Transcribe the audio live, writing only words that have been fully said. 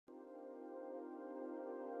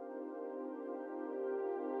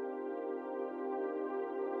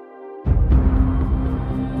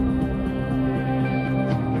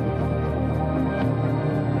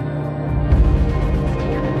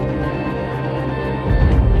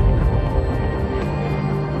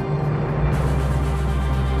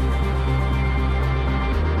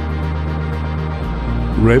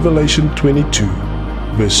Revelation 22,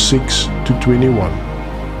 verse 6 to 21.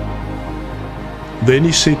 Then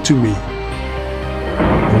he said to me,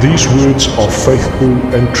 "These words are faithful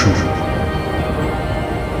and true.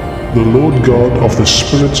 The Lord God of the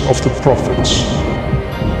spirits of the prophets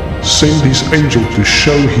sent his angel to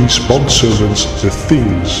show his bondservants the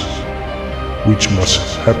things which must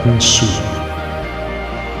happen soon.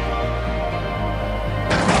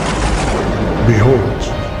 Behold,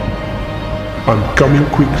 I'm coming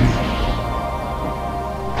quickly.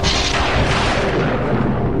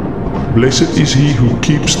 Blessed is he who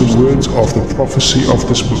keeps the words of the prophecy of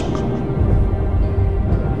this book."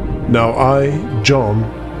 Now I, John,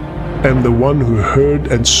 am the one who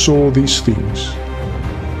heard and saw these things.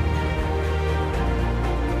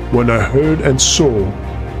 When I heard and saw,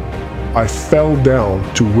 I fell down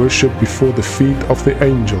to worship before the feet of the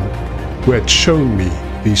angel who had shown me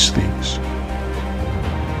these things.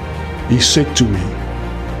 He said to me,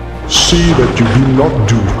 "See that you do not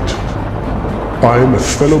do it. I am a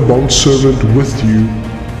fellow bondservant with you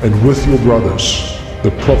and with your brothers,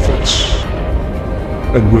 the prophets,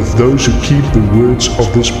 and with those who keep the words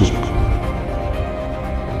of this book.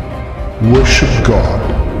 Worship God."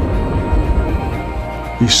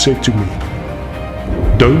 He said to me,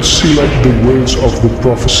 "Don't seal up the words of the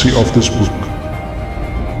prophecy of this book,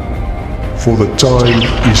 for the time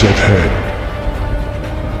is at hand.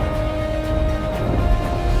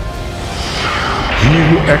 He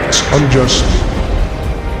who acts unjustly,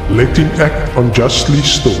 let him act unjustly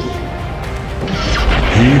still.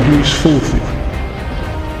 He who is filthy,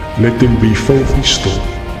 let him be filthy still.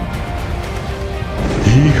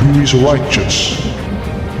 He who is righteous,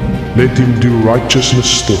 let him do righteousness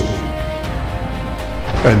still.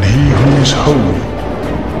 And he who is holy,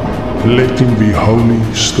 let him be holy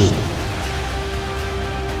still.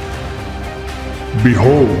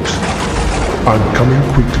 Behold, I'm coming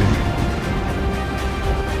quickly,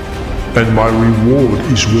 and my reward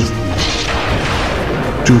is with me,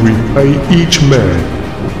 to repay each man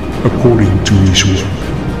according to his work.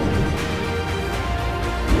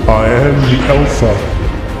 I am the Alpha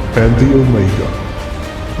and the Omega,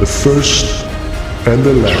 the first and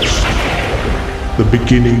the last, the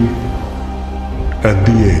beginning and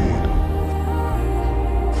the end.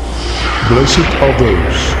 Blessed are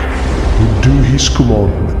those who do his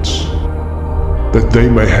commandments, that they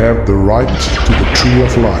may have the right to the tree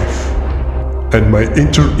of life, and may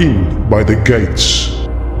enter in by the gates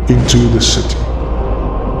into the city.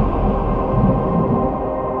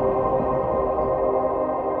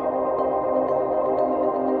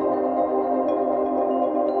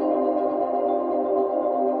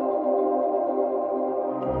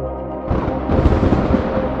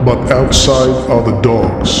 But outside are the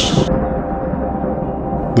dogs,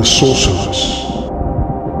 the sorcerers,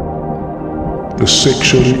 the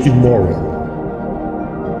sexually immoral,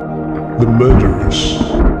 the murderers,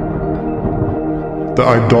 the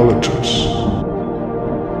idolaters,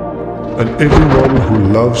 and everyone who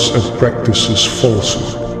loves and practices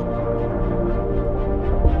falsehood.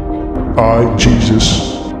 I, Jesus,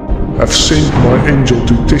 have sent my angel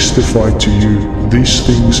to testify to you these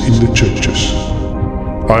things in the churches.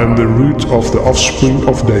 I am the root of the offspring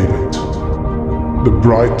of David, the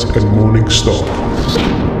bright and morning star.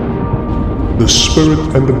 The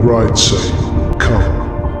Spirit and the bride say, "Come."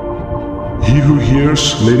 He who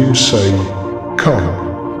hears, let him say, "Come."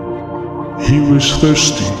 He who is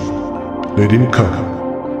thirsty, let him come.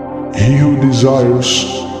 He who desires,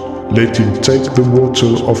 let him take the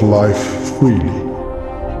water of life freely.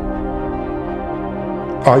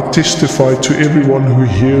 I testify to everyone who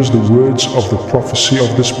hears the words of the prophecy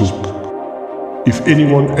of this book. If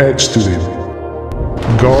anyone adds to them,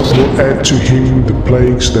 God will add to him the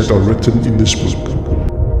plagues that are written in this book.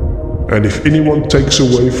 And if anyone takes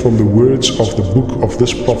away from the words of the book of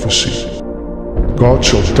this prophecy, God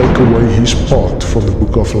shall take away his part from the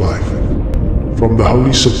book of life, from the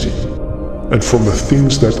holy city, and from the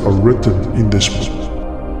things that are written in this book.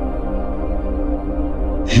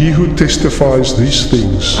 He who testifies these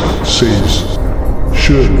things says,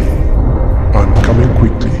 "Surely I'm coming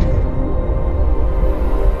quickly."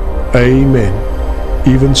 Amen.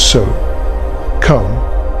 Even so, come,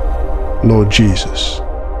 Lord Jesus.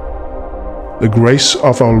 The grace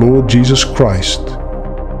of our Lord Jesus Christ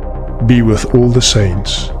be with all the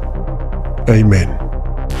saints. Amen.